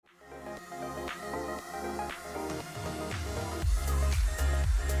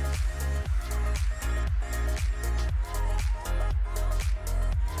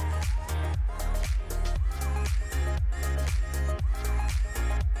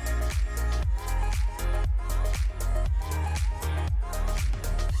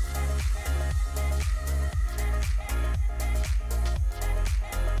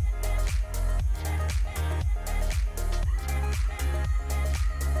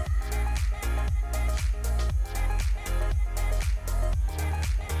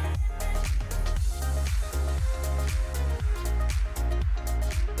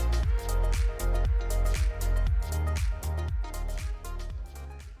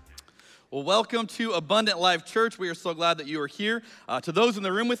Well, welcome to Abundant Life Church. We are so glad that you are here. To those in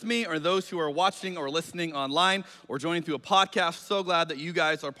the room with me or those who are watching or listening online or joining through a podcast, so glad that you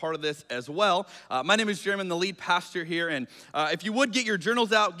guys are part of this as well. My name is Jeremy, I'm the lead pastor here. And if you would get your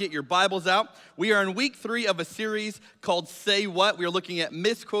journals out, get your Bibles out. We are in week 3 of a series called Say What. We are looking at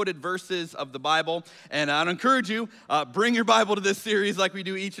misquoted verses of the Bible. And I'd encourage you, bring your Bible to this series like we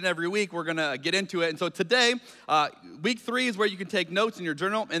do each and every week. We're going to get into it. And so today, week 3 is where you can take notes in your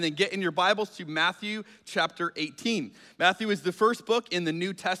journal and then get in your Bibles to Matthew chapter 18. Matthew is the first book in the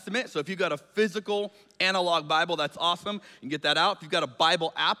New Testament. So if you've got a physical analog Bible, that's awesome. You can get that out. If you've got a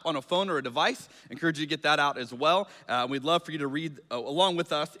Bible app on a phone or a device, I encourage you to get that out as well. We'd love for you to read along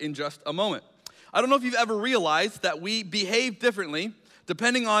with us in just a moment. I don't know if you've ever realized that we behave differently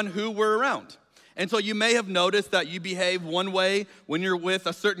depending on who we're around. And so you may have noticed that you behave one way when you're with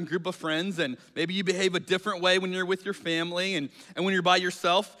a certain group of friends, and maybe you behave a different way when you're with your family, and when you're by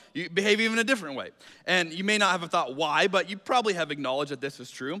yourself, you behave even a different way. And you may not have thought why, but you probably have acknowledged that this is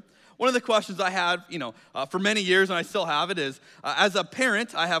true. One of the questions I had, for many years, and I still have it, is as a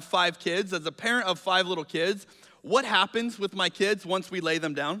parent, I have 5 kids. As a parent of 5 little kids, what happens with my kids once we lay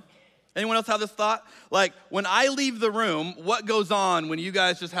them down? Anyone else have this thought? Like, when I leave the room, what goes on when you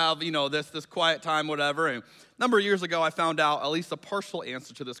guys just have, this quiet time, whatever? And a number of years ago, I found out at least a partial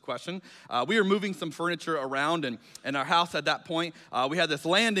answer to this question. We were moving some furniture around, and in our house at that point, we had this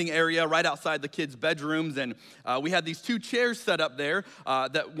landing area right outside the kids' bedrooms, and we had these 2 chairs set up there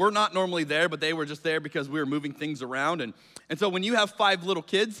that were not normally there, but they were just there because we were moving things around. And so when you have 5 little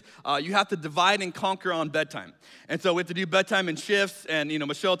kids, you have to divide and conquer on bedtime. And so we have to do bedtime in shifts, and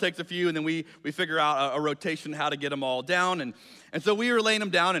Michelle takes a few, and then we figure out a rotation how to get them all down. And so we were laying them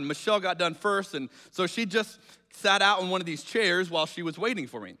down, and Michelle got done first, and so she just sat out in one of these chairs while she was waiting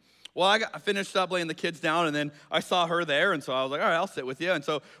for me. Well, I finished up laying the kids down, and then I saw her there, and so I was like, all right, I'll sit with you. And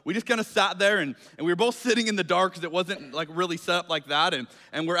so we just kind of sat there, and we were both sitting in the dark because it wasn't like really set up like that,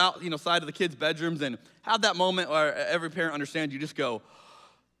 and we're out, side of the kids' bedrooms, and had that moment where every parent understands, you just go,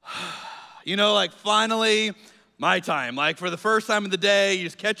 finally, my time. Like for the first time of the day, you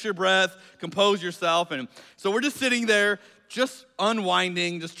just catch your breath, compose yourself, and so we're just sitting there, just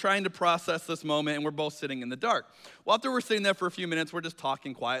unwinding, just trying to process this moment, and we're both sitting in the dark. Well, after we're sitting there for a few minutes, we're just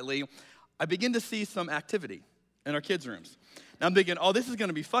talking quietly, I begin to see some activity in our kids' rooms. Now I'm thinking, this is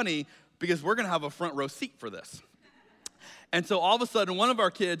gonna be funny because we're gonna have a front row seat for this. And so all of a sudden, one of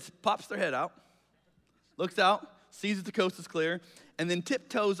our kids pops their head out, looks out, sees that the coast is clear, and then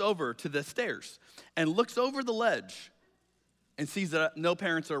tiptoes over to the stairs and looks over the ledge and sees that no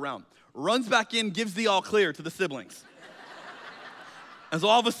parents are around. Runs back in, gives the all clear to the siblings. And so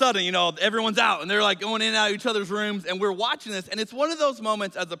all of a sudden, everyone's out, and they're like going in and out of each other's rooms, and we're watching this, and it's one of those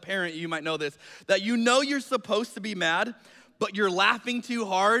moments as a parent, you might know this, that you're supposed to be mad, but you're laughing too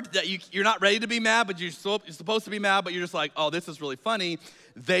hard, that you're not ready to be mad, but you're supposed to be mad, but you're just like, this is really funny.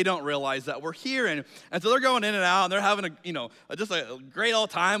 They don't realize that we're here, and so they're going in and out, and they're having just a great old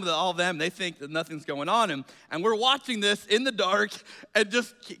time with all of them. They think that nothing's going on, and we're watching this in the dark and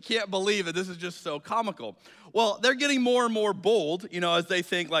just can't believe it. This is just so comical. Well, they're getting more and more bold, as they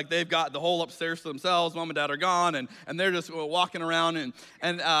think like they've got the whole upstairs to themselves. Mom and dad are gone, and they're just walking around, and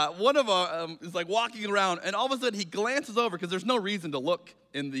one of them is like walking around, and all of a sudden he glances over because there's no reason to look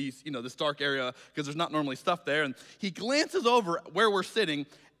in these, this dark area because there's not normally stuff there, and he glances over where we're sitting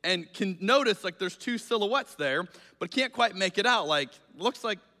and can notice like there's 2 silhouettes there, but can't quite make it out. Like looks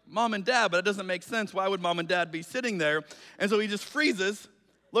like mom and dad, but it doesn't make sense. Why would mom and dad be sitting there? And so he just freezes,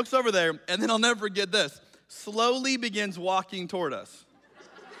 looks over there, and then I'll never forget this. Slowly begins walking toward us.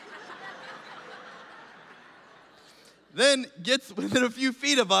 Then gets within a few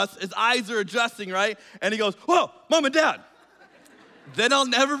feet of us, his eyes are adjusting, right? And he goes, whoa, mom and dad. Then I'll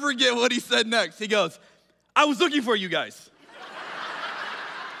never forget what he said next. He goes, I was looking for you guys.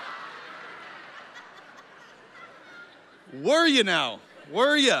 Were you now?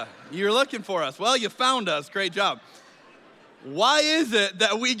 Were you? You're looking for us. Well, you found us. Great job. Why is it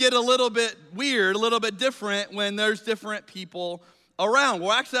that we get a little bit weird, a little bit different when there's different people around?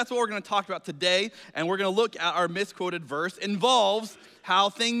 Well, actually, that's what we're going to talk about today, and we're going to look at our misquoted verse. Involves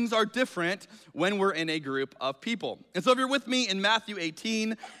how things are different when we're in a group of people. And so if you're with me in Matthew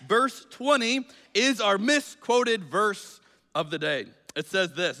 18, verse 20 is our misquoted verse of the day. It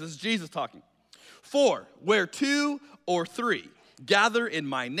says this is Jesus talking. For where 2 or 3 gather in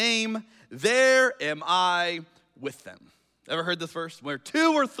my name, there am I with them. Ever heard this verse? Where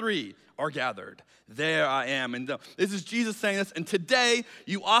 2 or 3 are gathered, there I am. And this is Jesus saying this. And today,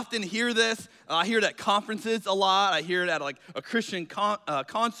 you often hear this. I hear it at conferences a lot. I hear it at like a Christian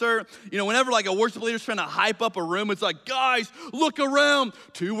concert. You know, whenever like a worship leader's trying to hype up a room, it's like, guys, look around.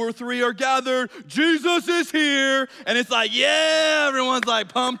 2 or 3 are gathered. Jesus is here. And it's like, yeah, everyone's like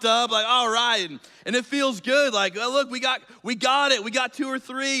pumped up, like, all right. And it feels good. Like, oh, look, we got it. We got 2 or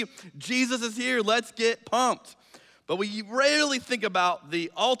 3. Jesus is here. Let's get pumped. But we rarely think about the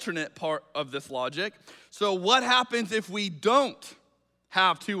alternate part of this logic. So what happens if we don't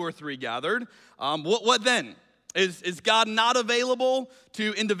have 2 or 3 gathered? What then? Is God not available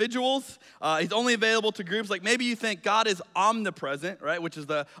to individuals? He's only available to groups. Like maybe you think God is omnipresent, right? Which is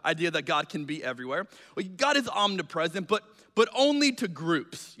the idea that God can be everywhere. Well, God is omnipresent, but only to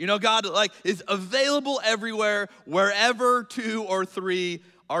groups. You know, God like is available everywhere, wherever 2 or 3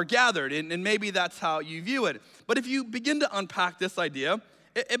 are gathered. And maybe that's how you view it. But if you begin to unpack this idea,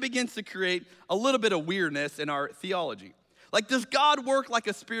 it begins to create a little bit of weirdness in our theology. Like, does God work like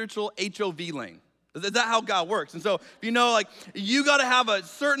a spiritual HOV lane? Is that how God works? And so, you know, like, you got to have a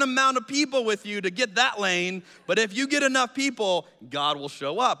certain amount of people with you to get that lane, but if you get enough people, God will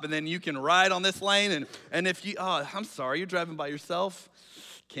show up, and then you can ride on this lane, and if you, I'm sorry, you're driving by yourself,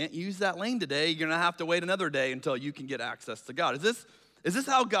 can't use that lane today, you're going to have to wait another day until you can get access to God. Is this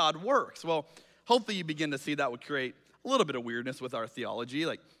how God works? Well, hopefully you begin to see that would create a little bit of weirdness with our theology.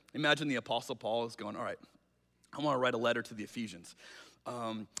 Like, imagine the Apostle Paul is going, all right, I want to write a letter to the Ephesians.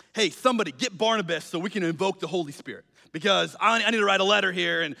 Hey, somebody get Barnabas so we can invoke the Holy Spirit because I need to write a letter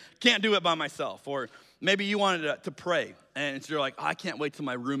here and can't do it by myself. Or maybe you wanted to pray and you're like, I can't wait till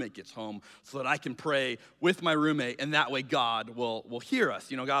my roommate gets home so that I can pray with my roommate and that way God will hear us.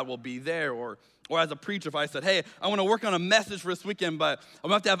 You know, God will be there. Or as a preacher, if I said, hey, I want to work on a message for this weekend, but I'm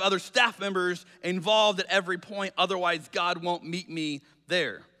going to have other staff members involved at every point, otherwise God won't meet me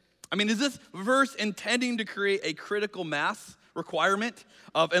there. I mean, is this verse intending to create a critical mass requirement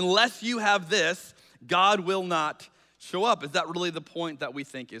of unless you have this, God will not show up? Is that really the point that we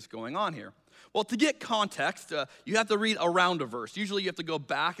think is going on here? Well, to get context, you have to read around a verse. Usually you have to go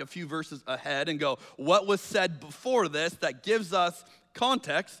back a few verses ahead and go, what was said before this that gives us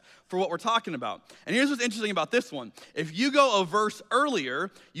context for what we're talking about? And here's what's interesting about this one. If you go a verse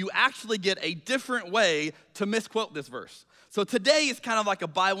earlier, you actually get a different way to misquote this verse. So today is kind of like a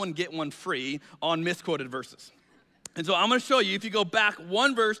buy one, get one free on misquoted verses. And so I'm going to show you, if you go back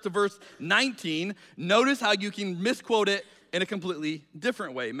one verse to verse 19, notice how you can misquote it in a completely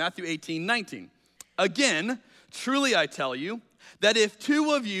different way. Matthew 18:19. Again, truly I tell you, that if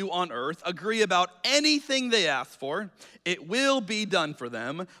 2 of you on earth agree about anything they ask for, it will be done for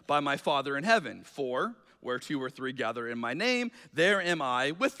them by my Father in heaven. For where 2 or 3 gather in my name, there am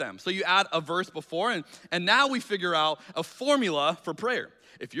I with them. So you add a verse before, and now we figure out a formula for prayer.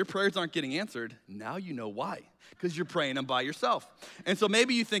 If your prayers aren't getting answered, now you know why. Because you're praying them by yourself. And so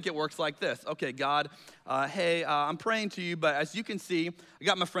maybe you think it works like this. Okay, God, I'm praying to you, but as you can see, I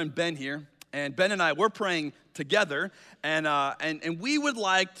got my friend Ben here. And Ben and I, we're praying together, and we would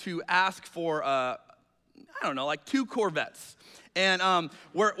like to ask for, like 2 Corvettes. And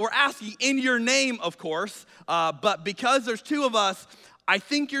we're asking in your name, of course, but because there's 2 of us, I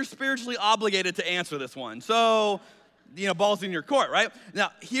think you're spiritually obligated to answer this one. So, ball's in your court, right?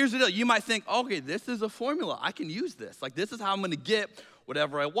 Now, here's the deal. You might think, okay, this is a formula. I can use this. Like, this is how I'm going to get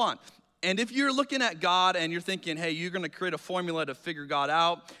whatever I want. And if you're looking at God and you're thinking, hey, you're going to create a formula to figure God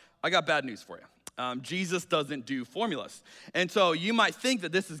out, I got bad news for you. Jesus doesn't do formulas. And so you might think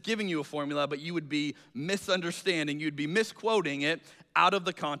that this is giving you a formula, but you would be misunderstanding, you'd be misquoting it out of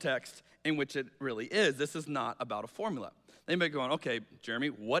the context in which it really is. This is not about a formula. They may be going, okay, Jeremy,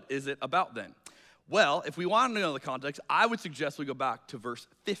 what is it about then? Well, if we want to know the context, I would suggest we go back to verse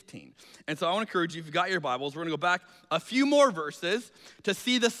 15. And so I want to encourage you, if you've got your Bibles, we're going to go back a few more verses to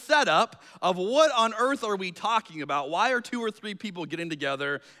see the setup of what on earth are we talking about? Why are 2 or 3 people getting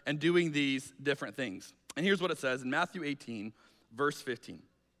together and doing these different things? And here's what it says in Matthew 18, verse 15.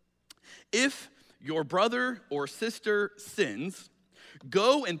 If your brother or sister sins,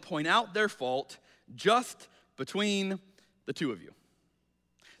 go and point out their fault just between the 2 of you.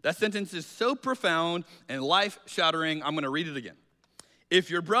 That sentence is so profound and life-shattering, I'm going to read it again.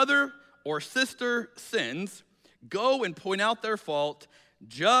 If your brother or sister sins, go and point out their fault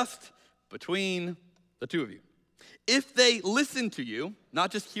just between the 2 of you. If they listen to you,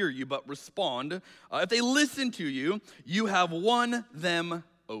 not just hear you, but respond, if they listen to you, you have won them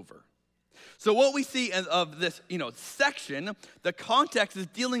over. So what we see of this, section, the context is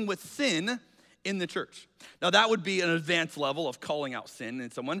dealing with sin in the church. Now, that would be an advanced level of calling out sin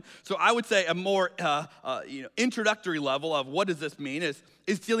in someone. So I would say a more introductory level of what does this mean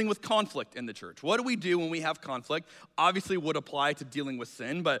is dealing with conflict in the church. What do we do when we have conflict? Obviously would apply to dealing with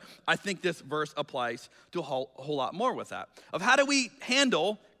sin, but I think this verse applies to a whole lot more with that. Of how do we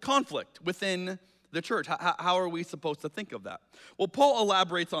handle conflict within the church? How are we supposed to think of that? Well, Paul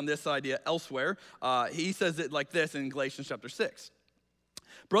elaborates on this idea elsewhere. He says it like this in Galatians chapter 6.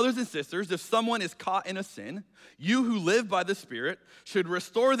 Brothers and sisters, if someone is caught in a sin, you who live by the Spirit should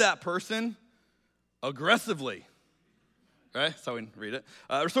restore that person aggressively. Right? That's how we read it.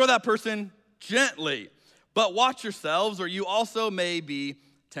 Restore that person gently, but watch yourselves or you also may be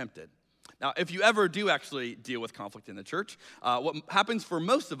tempted. Now, if you ever do actually deal with conflict in the church, what happens for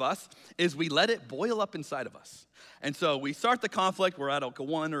most of us is we let it boil up inside of us. And so we start the conflict, we're at like a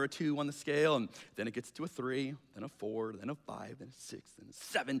 1 or a 2 on the scale, and then it gets to a 3, then a 4, then a 5, then a 6, then a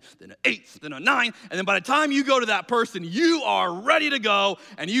 7, then an 8, then a 9, and then by the time you go to that person, you are ready to go,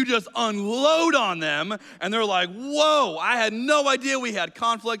 and you just unload on them, and they're like, whoa, I had no idea we had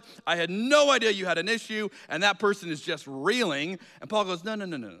conflict, I had no idea you had an issue, and that person is just reeling, and Paul goes, no.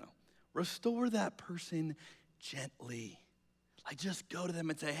 Restore that person gently. Like just go to them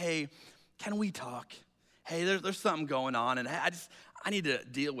and say, hey, can we talk? Hey, there's something going on, and I need to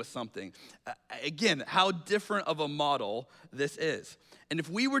deal with something. Again, how different of a model this is. And if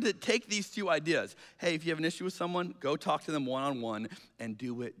we were to take these two ideas, hey, if you have an issue with someone, go talk to them one-on-one and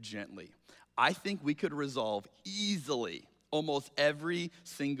do it gently. I think we could resolve easily almost every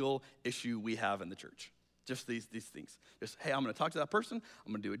single issue we have in the church. Just these things. Just, hey, I'm going to talk to that person.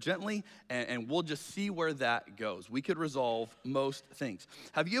 I'm going to do it gently, and we'll just see where that goes. We could resolve most things.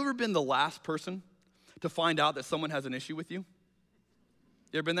 Have you ever been the last person to find out that someone has an issue with you?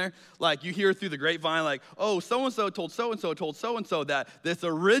 You ever been there? Like you hear through the grapevine like, oh, so-and-so told so-and-so that this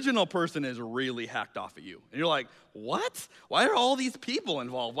original person is really hacked off at you. And you're like, what? Why are all these people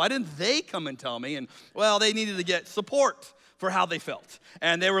involved? Why didn't they come and tell me? And well, they needed to get support for how they felt.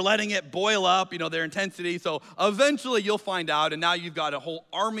 And they were letting it boil up, their intensity. So eventually you'll find out, and now you've got a whole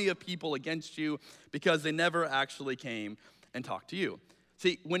army of people against you because they never actually came and talked to you.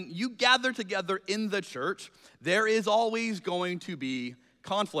 See, when you gather together in the church, there is always going to be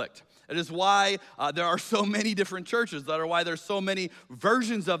conflict. It is why there are so many different churches. That are why there's so many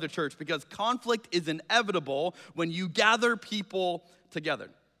versions of the church, because conflict is inevitable when you gather people together.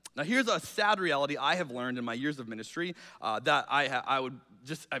 Now, here's a sad reality I have learned in my years of ministry that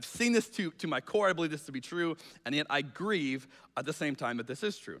I've seen this to my core. I believe this to be true, and yet I grieve at the same time that this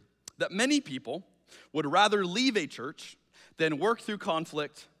is true. That many people would rather leave a church than work through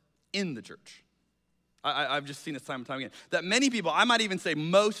conflict in the church. I've just seen this time and time again. That many people, I might even say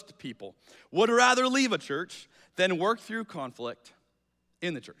most people, would rather leave a church than work through conflict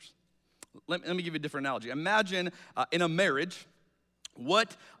in the church. Let me give you a different analogy. Imagine in a marriage,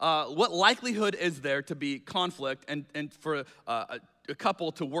 what likelihood is there to be conflict and for a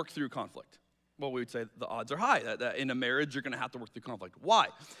couple to work through conflict? Well, we would say the odds are high that in a marriage you're going to have to work through conflict. Why?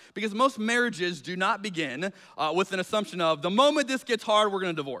 Because most marriages do not begin with an assumption of the moment this gets hard, we're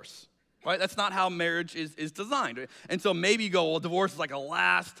going to divorce. Right? That's not how marriage is designed. And so maybe you go, well, divorce is like a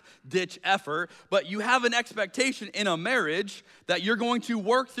last-ditch effort, but you have an expectation in a marriage that you're going to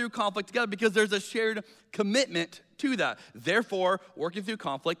work through conflict together because there's a shared commitment to that. Therefore, working through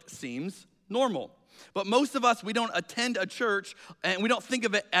conflict seems normal. But most of us, we don't attend a church and we don't think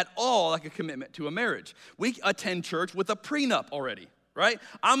of it at all like a commitment to a marriage. We attend church with a prenup already. Right?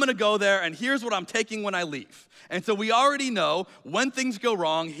 I'm going to go there, and here's what I'm taking when I leave. And so we already know when things go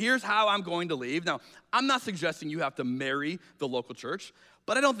wrong, here's how I'm going to leave. Now, I'm not suggesting you have to marry the local church,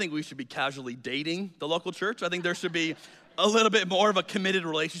 but I don't think we should be casually dating the local church. I think there should be a little bit more of a committed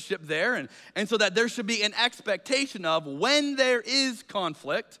relationship there, and so that there should be an expectation of when there is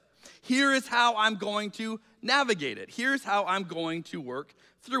conflict, here is how I'm going to navigate it. Here's how I'm going to work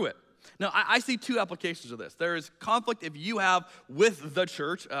through it. Now, I see two applications of this. There is conflict if you have with the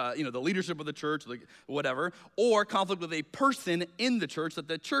church, the leadership of the church, whatever, or conflict with a person in the church that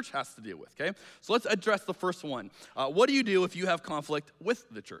the church has to deal with, okay? So let's address the first one. What do you do if you have conflict with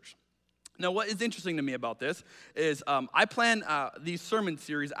the church? Now, what is interesting to me about this is I plan these sermon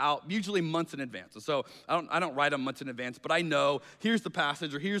series out usually months in advance. So I don't write them months in advance, but I know here's the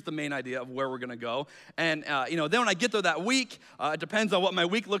passage or here's the main idea of where we're going to go. And, then when I get there that week, it depends on what my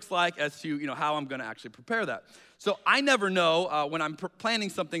week looks like as to, how I'm going to actually prepare that. So I never know when I'm planning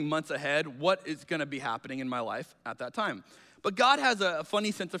something months ahead what is going to be happening in my life at that time. But God has a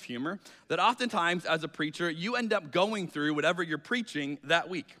funny sense of humor that oftentimes as a preacher, you end up going through whatever you're preaching that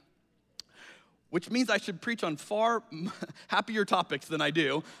week. which means I should preach on far happier topics than I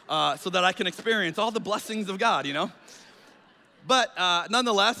do, so that I can experience all the blessings of God, But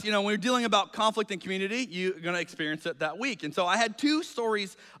nonetheless, when you're dealing about conflict in community, you're going to experience it that week. And so I had two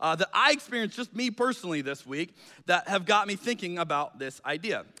stories that I experienced, just me personally this week, that have got me thinking about this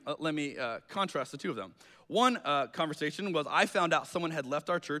idea. Let me contrast the two of them. One conversation was I found out someone had left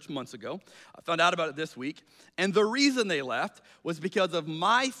our church months ago. I found out about it this week. And the reason they left was because of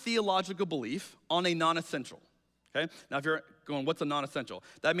my theological belief on a non-essential. Okay? Now, if you're going, what's a non-essential?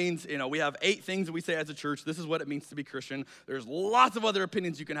 That means, we have 8 things that we say as a church. This is what it means to be Christian. There's lots of other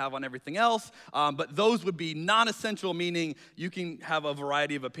opinions you can have on everything else, but those would be non-essential, meaning you can have a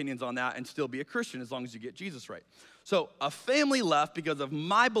variety of opinions on that and still be a Christian as long as you get Jesus right. So a family left because of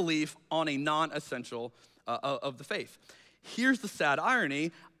my belief on a non-essential of the faith. Here's the sad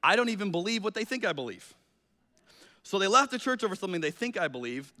irony. I don't even believe what they think I believe. So they left the church over something they think I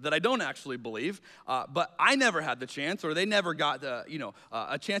believe that I don't actually believe, but I never had the chance, or they never got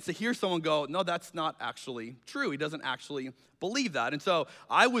a chance to hear someone go, no, that's not actually true. He doesn't actually believe that. And so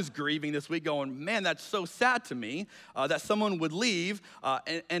I was grieving this week going, man, that's so sad to me that someone would leave,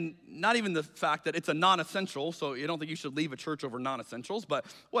 and not even the fact that it's a non-essential, so you don't think you should leave a church over non-essentials, but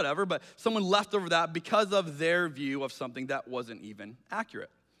whatever, but someone left over that because of their view of something that wasn't even accurate.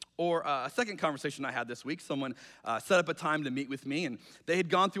 Or a second conversation I had this week, someone set up a time to meet with me, and they had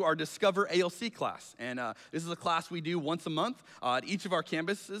gone through our Discover ALC class. And this is a class we do once a month at each of our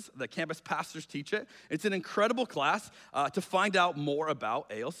campuses. The campus pastors teach it. It's an incredible class to find out more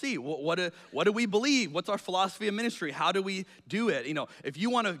about ALC. What do we believe? What's our philosophy of ministry? How do we do it? If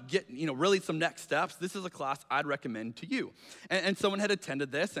you want to get, really some next steps, this is a class I'd recommend to you. And someone had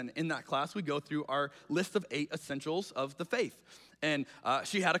attended this, and in that class, we go through our list of 8 essentials of the faith. And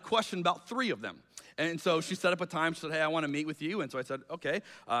she had a question about 3 of them. And so she set up a time. She said, hey, I want to meet with you. And so I said, okay.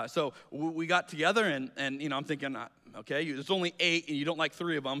 So we got together, and I'm thinking, okay, there's only 8, and you don't like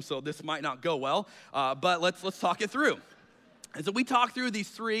 3 of them, so this might not go well. But let's talk it through. And so we talked through these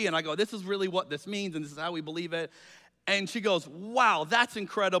 3, and I go, this is really what this means, and this is how we believe it. And she goes, wow, that's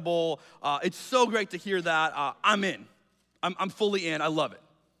incredible. It's so great to hear that. I'm in. I'm fully in. I love it.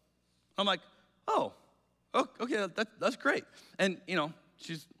 I'm like, oh, okay, that's great. And,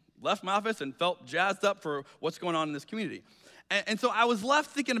 she's left my office and felt jazzed up for what's going on in this community. And so I was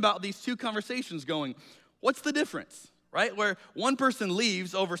left thinking about these 2 conversations going, what's the difference, right? Where one person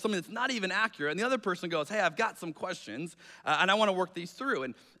leaves over something that's not even accurate, and the other person goes, hey, I've got some questions, and I want to work these through.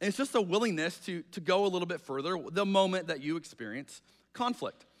 And it's just a willingness to go a little bit further the moment that you experience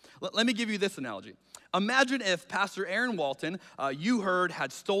conflict. Let me give you this analogy. Imagine if Pastor Aaron Walton, you heard,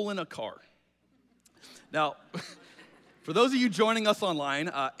 had stolen a car. Now, for those of you joining us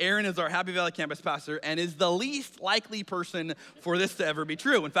online, Aaron is our Happy Valley campus pastor and is the least likely person for this to ever be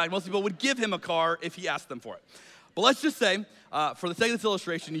true. In fact, most people would give him a car if he asked them for it. But let's just say, for the sake of this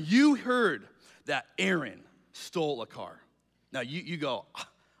illustration, you heard that Aaron stole a car. Now, you go,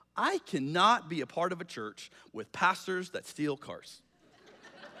 I cannot be a part of a church with pastors that steal cars.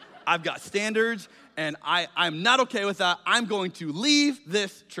 I've got standards, and I'm not okay with that. I'm going to leave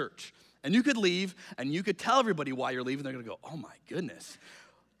this church. And you could leave, and you could tell everybody why you're leaving. They're going to go, oh, my goodness.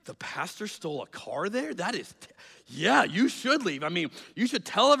 The pastor stole a car there? That is, yeah, you should leave. I mean, you should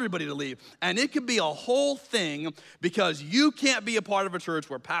tell everybody to leave. And it could be a whole thing because you can't be a part of a church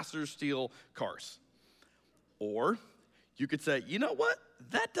where pastors steal cars. Or you could say, you know what?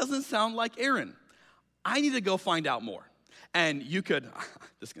 That doesn't sound like Aaron. I need to go find out more. And you could,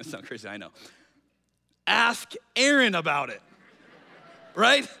 this is going to sound crazy, I know. Ask Aaron about it.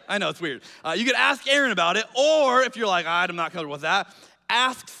 Right? I know, it's weird. You could ask Aaron about it, or if you're like, I'm not comfortable with that,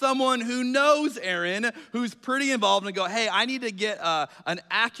 ask someone who knows Aaron, who's pretty involved, and go, hey, I need to get an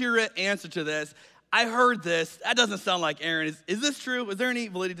accurate answer to this. I heard this. That doesn't sound like Aaron. Is this true? Is there any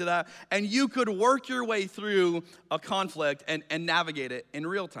validity to that? And you could work your way through a conflict and navigate it in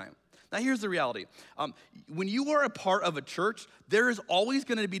real time. Now, here's the reality. When you are a part of a church, there is always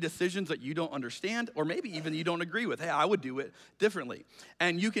going to be decisions that you don't understand, or maybe even you don't agree with. Hey, I would do it differently.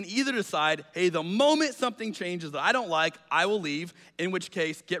 And you can either decide, hey, the moment something changes that I don't like, I will leave, in which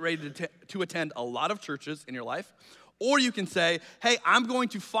case, get ready to attend a lot of churches in your life. Or you can say, hey, I'm going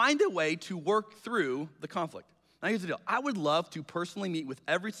to find a way to work through the conflict. Now, here's the deal. I would love to personally meet with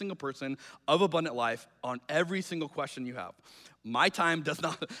every single person of Abundant Life on every single question you have. My time does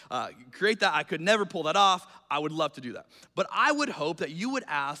not create that. I could never pull that off. I would love to do that. But I would hope that you would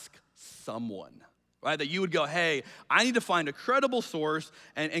ask someone right? That you would go, hey, I need to find a credible source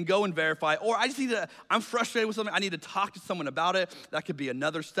and go and verify, or I'm frustrated with something, I need to talk to someone about it. That could be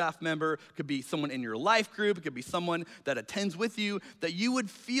another staff member, could be someone in your life group, it could be someone that attends with you, that you would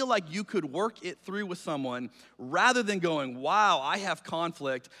feel like you could work it through with someone rather than going, wow, I have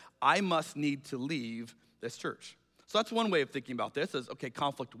conflict, I must need to leave this church. So that's one way of thinking about this is, okay,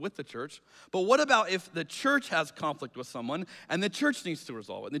 conflict with the church. But what about if the church has conflict with someone and the church needs to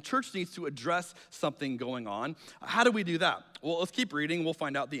resolve it? And the church needs to address something going on. How do we do that? Well, let's keep reading. We'll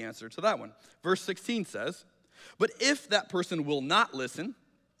find out the answer to that one. Verse 16 says, but if that person will not listen,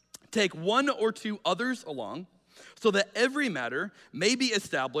 take one or two others along, so that every matter may be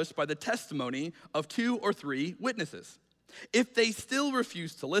established by the testimony of 2 or 3 witnesses. If they still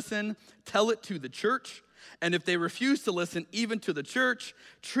refuse to listen, tell it to the church. And if they refuse to listen even to the church,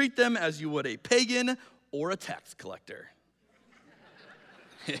 treat them as you would a pagan or a tax collector.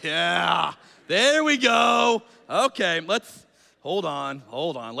 Yeah, there we go. Okay, let's, hold on.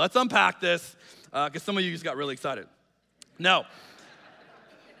 Let's unpack this, because some of you just got really excited. No,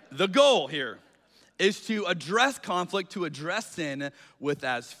 the goal here is to address conflict, to address sin with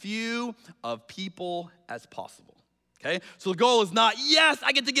as few of people as possible. Okay, so the goal is not, yes,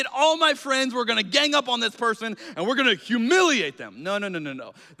 I get to get all my friends, we're gonna gang up on this person, and we're gonna humiliate them. No.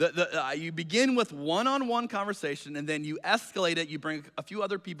 You begin with one-on-one conversation, and then you escalate it, you bring a few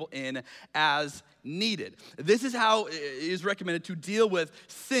other people in as needed. This is how it is recommended to deal with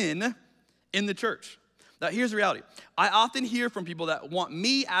sin in the church. Now, here's the reality. I often hear from people that want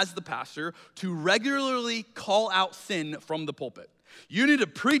me as the pastor to regularly call out sin from the pulpit. You need to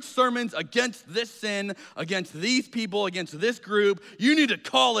preach sermons against this sin, against these people, against this group. You need to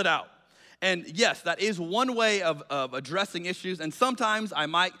call it out. And yes, that is one way of addressing issues. And sometimes I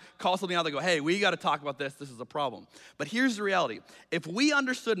might call something out and go, hey, we got to talk about this. This is a problem. But here's the reality. If we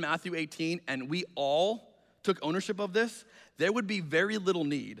understood Matthew 18 and we all took ownership of this, there would be very little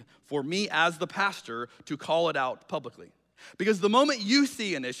need for me as the pastor to call it out publicly. Because the moment you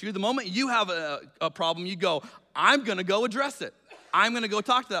see an issue, the moment you have a problem, you go, I'm going to go address it. I'm going to go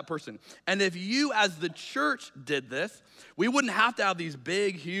talk to that person. And if you as the church did this, we wouldn't have to have these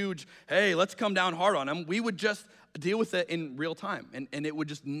big, huge, hey, let's come down hard on them. We would just deal with it in real time, and it would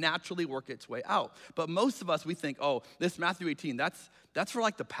just naturally work its way out. But most of us, we think, oh, this Matthew 18, that's for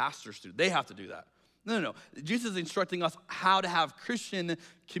like the pastors to do. They have to do that. No. Jesus is instructing us how to have Christian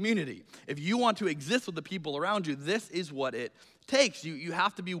community. If you want to exist with the people around you, this is what it takes. You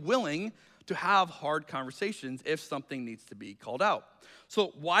have to be willing to have hard conversations if something needs to be called out.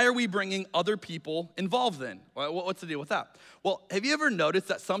 So why are we bringing other people involved then? What's the deal with that? Well, have you ever noticed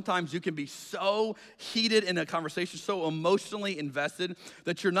that sometimes you can be so heated in a conversation, so emotionally invested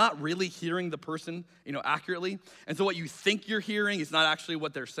that you're not really hearing the person, accurately? And so what you think you're hearing is not actually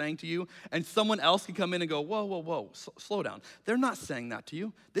what they're saying to you. And someone else can come in and go, whoa, slow down. They're not saying that to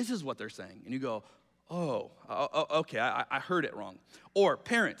you. This is what they're saying. And you go, oh, okay, I heard it wrong. Or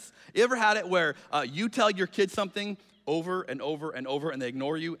parents, you ever had it where you tell your kids something over and over and over, and they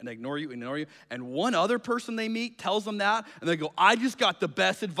ignore you, and they ignore you, and ignore you, and one other person they meet tells them that, and they go, I just got the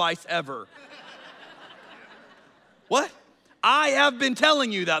best advice ever. What? I have been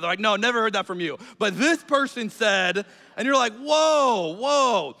telling you that. They're like, no, never heard that from you. But this person said, and you're like,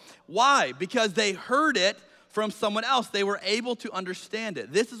 whoa. Why? Because they heard it from someone else. They were able to understand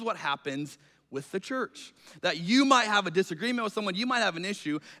it. This is what happens with the church. That you might have a disagreement with someone, you might have an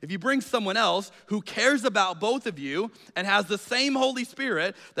issue. If you bring someone else who cares about both of you and has the same Holy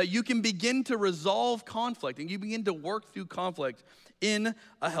Spirit, that you can begin to resolve conflict and you begin to work through conflict in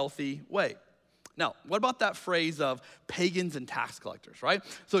a healthy way. Now, what about that phrase of pagans and tax collectors, right?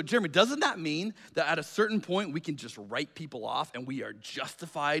 So, Jeremy, doesn't that mean that at a certain point we can just write people off and we are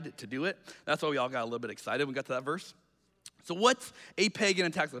justified to do it? That's why we all got a little bit excited when we got to that verse. So what's a pagan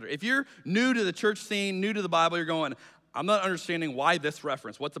and tax collector? If you're new to the church scene, new to the Bible, you're going, I'm not understanding why this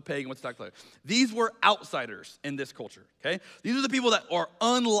reference. What's a pagan, what's a tax collector? These were outsiders in this culture, okay? These are the people that are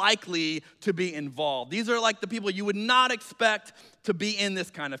unlikely to be involved. These are like the people you would not expect to be in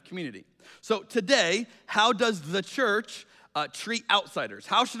this kind of community. So today, how does the church treat outsiders?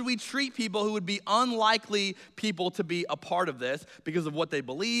 How should we treat people who would be unlikely people to be a part of this because of what they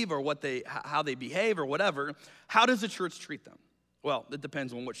believe or how they behave or whatever? How does the church treat them? Well, it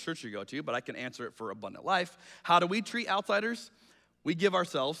depends on which church you go to, but I can answer it for Abundant Life. How do we treat outsiders? We give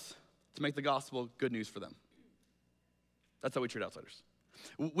ourselves to make the gospel good news for them. That's how we treat outsiders.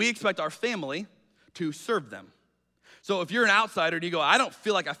 We expect our family to serve them. So if you're an outsider and you go, I don't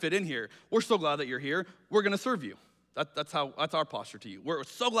feel like I fit in here, we're so glad that you're here. We're going to serve you. That's our posture to you. We're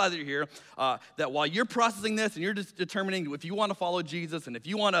so glad that you're here, that while you're processing this and you're just determining if you want to follow Jesus and if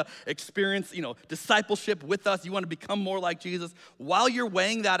you want to experience, discipleship with us, you want to become more like Jesus, while you're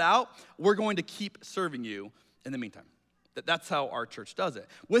weighing that out, we're going to keep serving you in the meantime. That's how our church does it,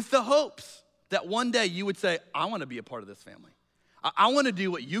 with the hopes that one day you would say, I want to be a part of this family. I want to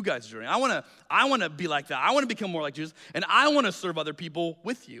do what you guys are doing. I want to be like that. I want to become more like Jesus, and I want to serve other people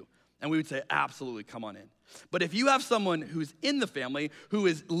with you. And we would say, absolutely, come on in. But if you have someone who's in the family, who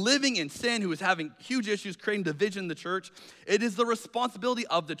is living in sin, who is having huge issues, creating division in the church, it is the responsibility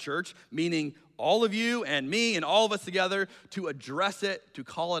of the church, meaning all of you and me and all of us together, to address it, to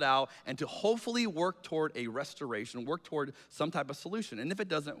call it out, and to hopefully work toward a restoration, work toward some type of solution. And if it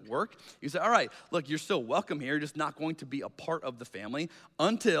doesn't work, you say, all right, look, you're still welcome here, you're just not going to be a part of the family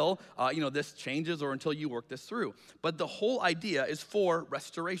until this changes or until you work this through. But the whole idea is for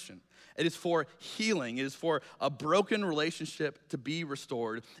restoration. It is for healing. It is for a broken relationship to be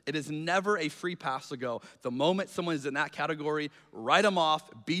restored. It is never a free pass to go. The moment someone is in that category, write them off,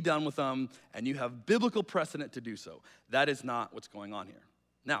 be done with them, and you have biblical precedent to do so. That is not what's going on here.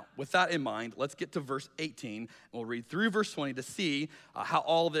 Now, with that in mind, let's get to verse 18, and we'll read through verse 20 to see how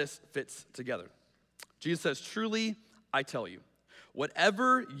all this fits together. Jesus says, truly, I tell you,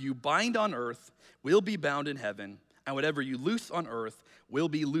 whatever you bind on earth will be bound in heaven, and whatever you loose on earth will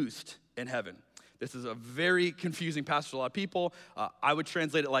be loosed in heaven. This is a very confusing passage to a lot of people. I would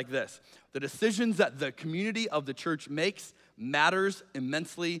translate it like this. The decisions that the community of the church makes matters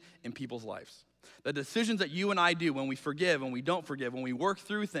immensely in people's lives. The decisions that you and I do when we forgive, when we don't forgive, when we work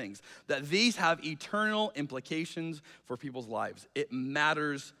through things, that these have eternal implications for people's lives. It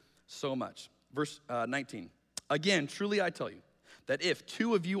matters so much. Verse 19. Again, truly I tell you, that if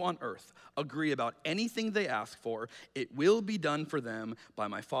two of you on earth agree about anything they ask for, it will be done for them by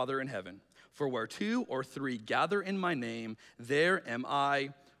my Father in heaven. For where two or three gather in my name, there am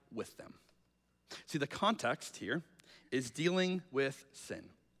I with them. See, the context here is dealing with sin.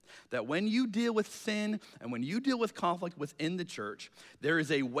 That when you deal with sin and when you deal with conflict within the church, there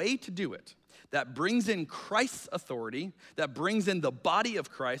is a way to do it that brings in Christ's authority, that brings in the body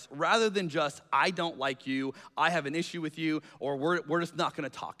of Christ, rather than just, I don't like you, I have an issue with you, or we're just not gonna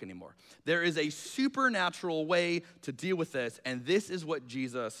talk anymore. There is a supernatural way to deal with this, and this is what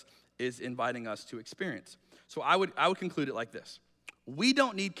Jesus is inviting us to experience. So I would conclude it like this. We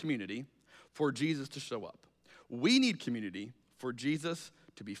don't need community for Jesus to show up. We need community for Jesus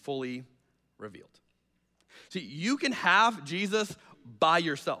to be fully revealed. See, you can have Jesus by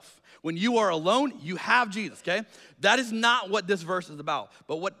yourself. When you are alone, you have Jesus, okay? That is not what this verse is about.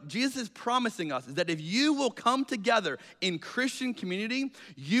 But what Jesus is promising us is that if you will come together in Christian community,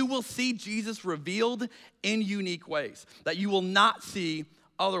 you will see Jesus revealed in unique ways that you will not see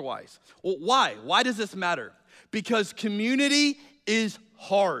otherwise. Well, why? Why does this matter? Because community is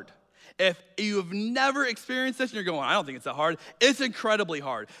hard. If you've never experienced this and you're going, I don't think it's that hard, it's incredibly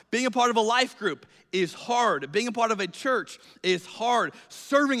hard. Being a part of a life group is hard. Being a part of a church is hard.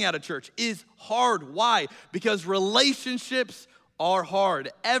 Serving at a church is hard. Why? Because relationships are hard.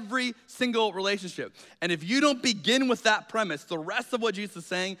 Every single relationship. And if you don't begin with that premise, the rest of what Jesus is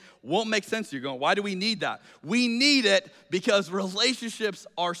saying won't make sense to you. You're going, why do we need that? We need it because relationships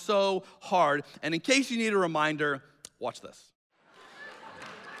are so hard. And in case you need a reminder, watch this.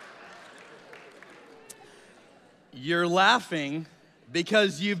 You're laughing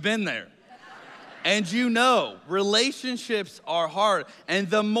because you've been there. And you know, relationships are hard. And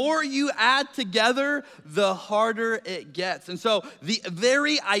the more you add together, the harder it gets. And so the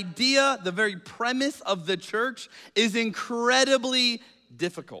very idea, the very premise of the church is incredibly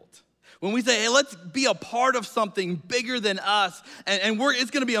difficult. When we say, hey, let's be a part of something bigger than us, and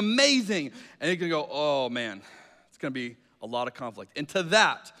it's gonna be amazing. And you can go, oh man, it's gonna be a lot of conflict. And to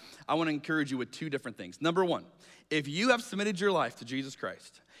that, I wanna encourage you with two different things. Number one, if you have submitted your life to Jesus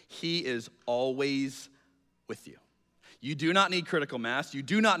Christ, he is always with you. You do not need critical mass. You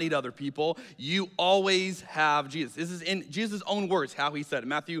do not need other people. You always have Jesus. This is in Jesus' own words, how he said it,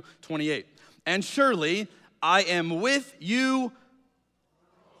 Matthew 28. And surely I am with you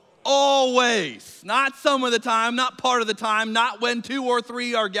always. Not some of the time, not part of the time, not when two or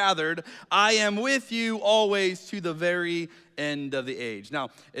three are gathered. I am with you always to the very end of the age. Now,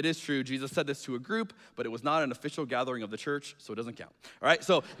 it is true, Jesus said this to a group, but it was not an official gathering of the church, so it doesn't count. All right,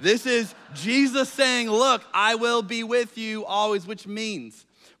 so this is Jesus saying, look, I will be with you always, which means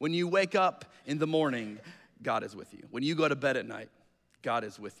when you wake up in the morning, God is with you. When you go to bed at night, God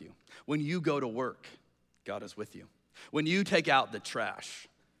is with you. When you go to work, God is with you. When you take out the trash,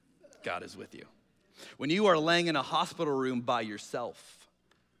 God is with you. When you are laying in a hospital room by yourself,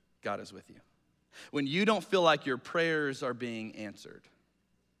 God is with you. when you don't feel like your prayers are being answered,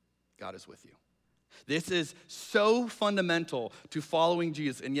 God is with you. This is so fundamental to following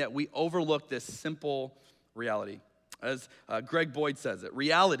Jesus, and yet we overlook this simple reality. As Greg Boyd says it,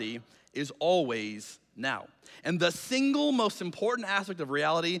 reality is always now. And the single most important aspect of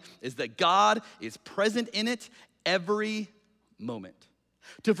reality is that God is present in it every moment.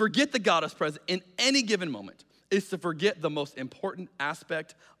 To forget that God is present in any given moment is to forget the most important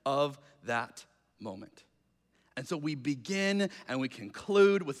aspect of that moment. And so we begin and we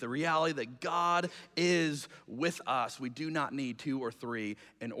conclude with the reality that God is with us. We do not need two or three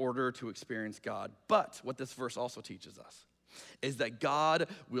in order to experience God. But what this verse also teaches us is that God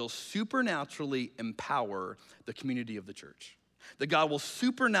will supernaturally empower the community of the church. That God will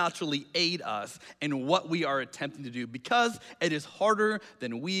supernaturally aid us in what we are attempting to do because it is harder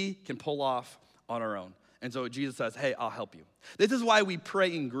than we can pull off on our own. And so Jesus says, hey, I'll help you. This is why we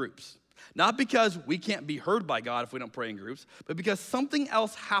pray in groups. Not because we can't be heard by God if we don't pray in groups, but because something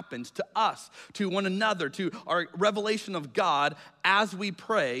else happens to us, to one another, to our revelation of God as we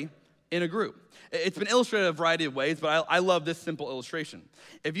pray in a group. It's been illustrated a variety of ways, but I love this simple illustration.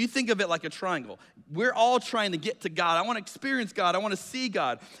 If you think of it like a triangle, we're all trying to get to God. I want to experience God. I want to see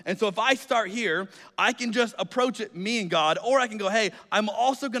God. And so if I start here, I can just approach it, me and God, or I can go, hey, I'm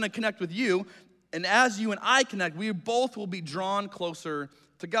also going to connect with you. And as you and I connect, we both will be drawn closer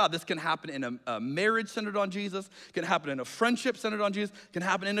to God. This can happen in a marriage centered on Jesus, can happen in a friendship centered on Jesus, can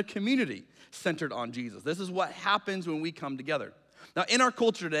happen in a community centered on Jesus. This is what happens when we come together. Now, in our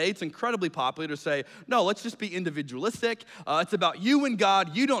culture today, it's incredibly popular to say, no, let's just be individualistic. It's about you and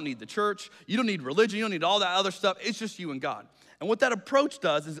God. You don't need the church. You don't need religion. You don't need all that other stuff. It's just you and God. And what that approach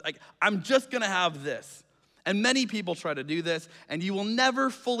does is like, I'm just going to have this. And many people try to do this, and you will never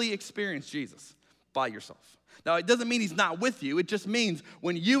fully experience Jesus by yourself. Now, it doesn't mean he's not with you. It just means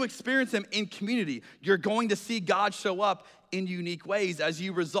when you experience him in community, you're going to see God show up in unique ways. As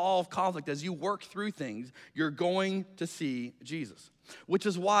you resolve conflict, as you work through things, you're going to see Jesus. Which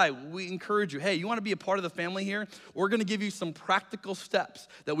is why we encourage you, hey, you want to be a part of the family here? We're going to give you some practical steps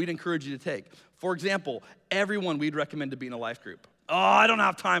that we'd encourage you to take. For example, everyone we'd recommend to be in a life group. Oh, I don't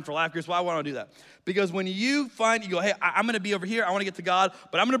have time for life groups. Why would I do that? Because when you go, hey, I'm going to be over here. I want to get to God,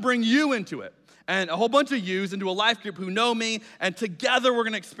 but I'm going to bring you into it. And a whole bunch of yous into a life group who know me, and together we're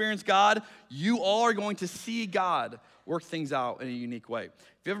going to experience God. You all are going to see God work things out in a unique way. If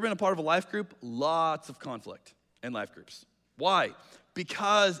you've ever been a part of a life group, lots of conflict in life groups. Why?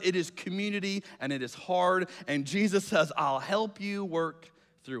 Because it is community and it is hard, and Jesus says, I'll help you work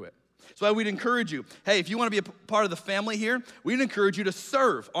through it. So we'd encourage you, hey, if you want to be a part of the family here, we'd encourage you to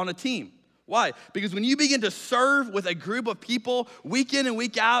serve on a team. Why? Because when you begin to serve with a group of people week in and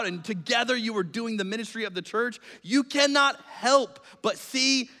week out, and together you are doing the ministry of the church, you cannot help but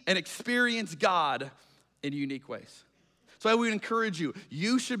see and experience God in unique ways. So I would encourage you,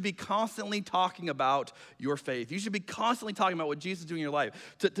 you should be constantly talking about your faith. You should be constantly talking about what Jesus is doing in your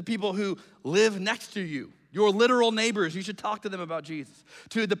life. To people who live next to you, your literal neighbors, you should talk to them about Jesus.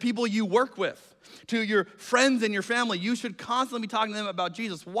 To the people you work with, to your friends and your family, you should constantly be talking to them about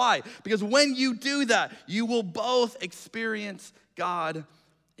Jesus. Why? Because when you do that, you will both experience God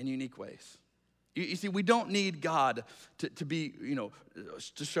in unique ways. You see, we don't need God to be,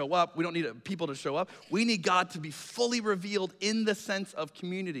 to show up. We don't need people to show up. We need God to be fully revealed in the sense of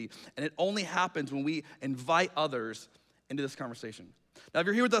community. And it only happens when we invite others into this conversation. Now, if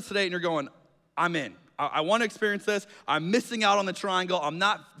you're here with us today and you're going, I'm in. I want to experience this. I'm missing out on the triangle. I'm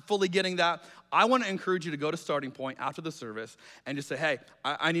not fully getting that. I want to encourage you to go to Starting Point after the service and just say, hey,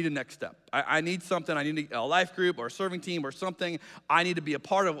 I need a next step. I need something. I need a life group or a serving team or something. I need to be a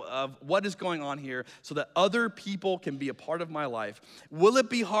part of what is going on here so that other people can be a part of my life. Will it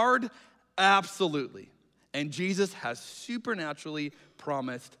be hard? Absolutely. And Jesus has supernaturally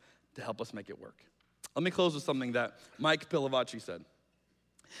promised to help us make it work. Let me close with something that Mike Pilavachi said.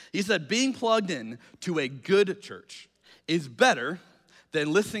 He said, being plugged in to a good church is better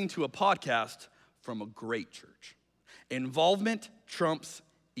than listening to a podcast from a great church. Involvement trumps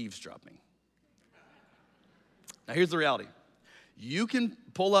eavesdropping. Now, here's the reality. You can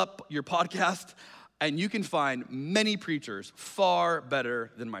pull up your podcast and you can find many preachers far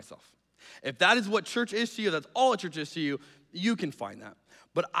better than myself. If that is what church is to you, that's all a church is to you, you can find that.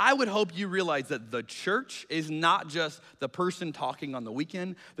 But I would hope you realize that the church is not just the person talking on the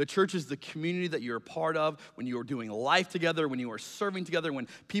weekend. The church is the community that you're a part of when you are doing life together, when you are serving together, when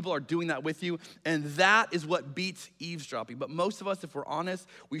people are doing that with you. And that is what beats eavesdropping. But most of us, if we're honest,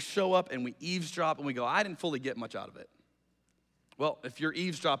 we show up and we eavesdrop and we go, I didn't fully get much out of it. Well, if you're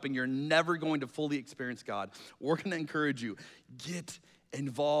eavesdropping, you're never going to fully experience God. We're going to encourage you, get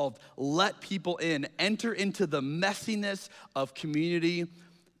involved, let people in, enter into the messiness of community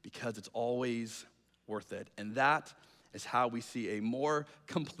because it's always worth it. And that is how we see a more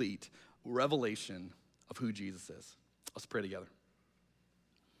complete revelation of who Jesus is. Let's pray together.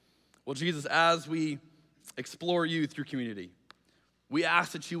 Well, Jesus, as we explore you through community, we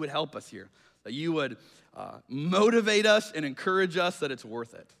ask that you would help us here, that you would motivate us and encourage us that it's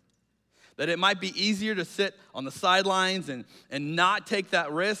worth it. That it might be easier to sit on the sidelines and not take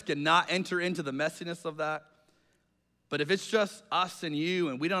that risk and not enter into the messiness of that. But if it's just us and you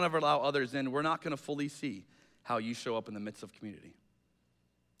and we don't ever allow others in, we're not going to fully see how you show up in the midst of community.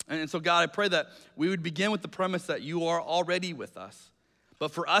 And so, God, I pray that we would begin with the premise that you are already with us.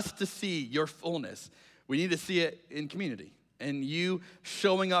 But for us to see your fullness, we need to see it in community. And you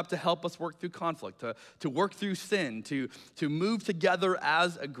showing up to help us work through conflict, to work through sin, to move together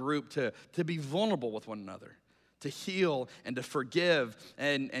as a group, to be vulnerable with one another, to heal and to forgive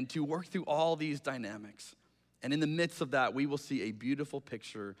and to work through all these dynamics. And in the midst of that, we will see a beautiful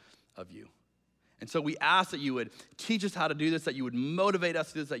picture of you. And so we ask that you would teach us how to do this, that you would motivate us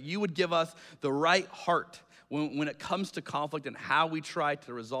to do this, that you would give us the right heart when it comes to conflict and how we try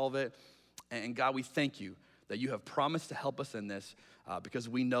to resolve it. And God, we thank you that you have promised to help us in this because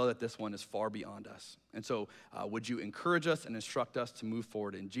we know that this one is far beyond us. And so would you encourage us and instruct us to move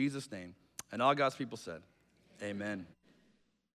forward in Jesus' name? And all God's people said, amen.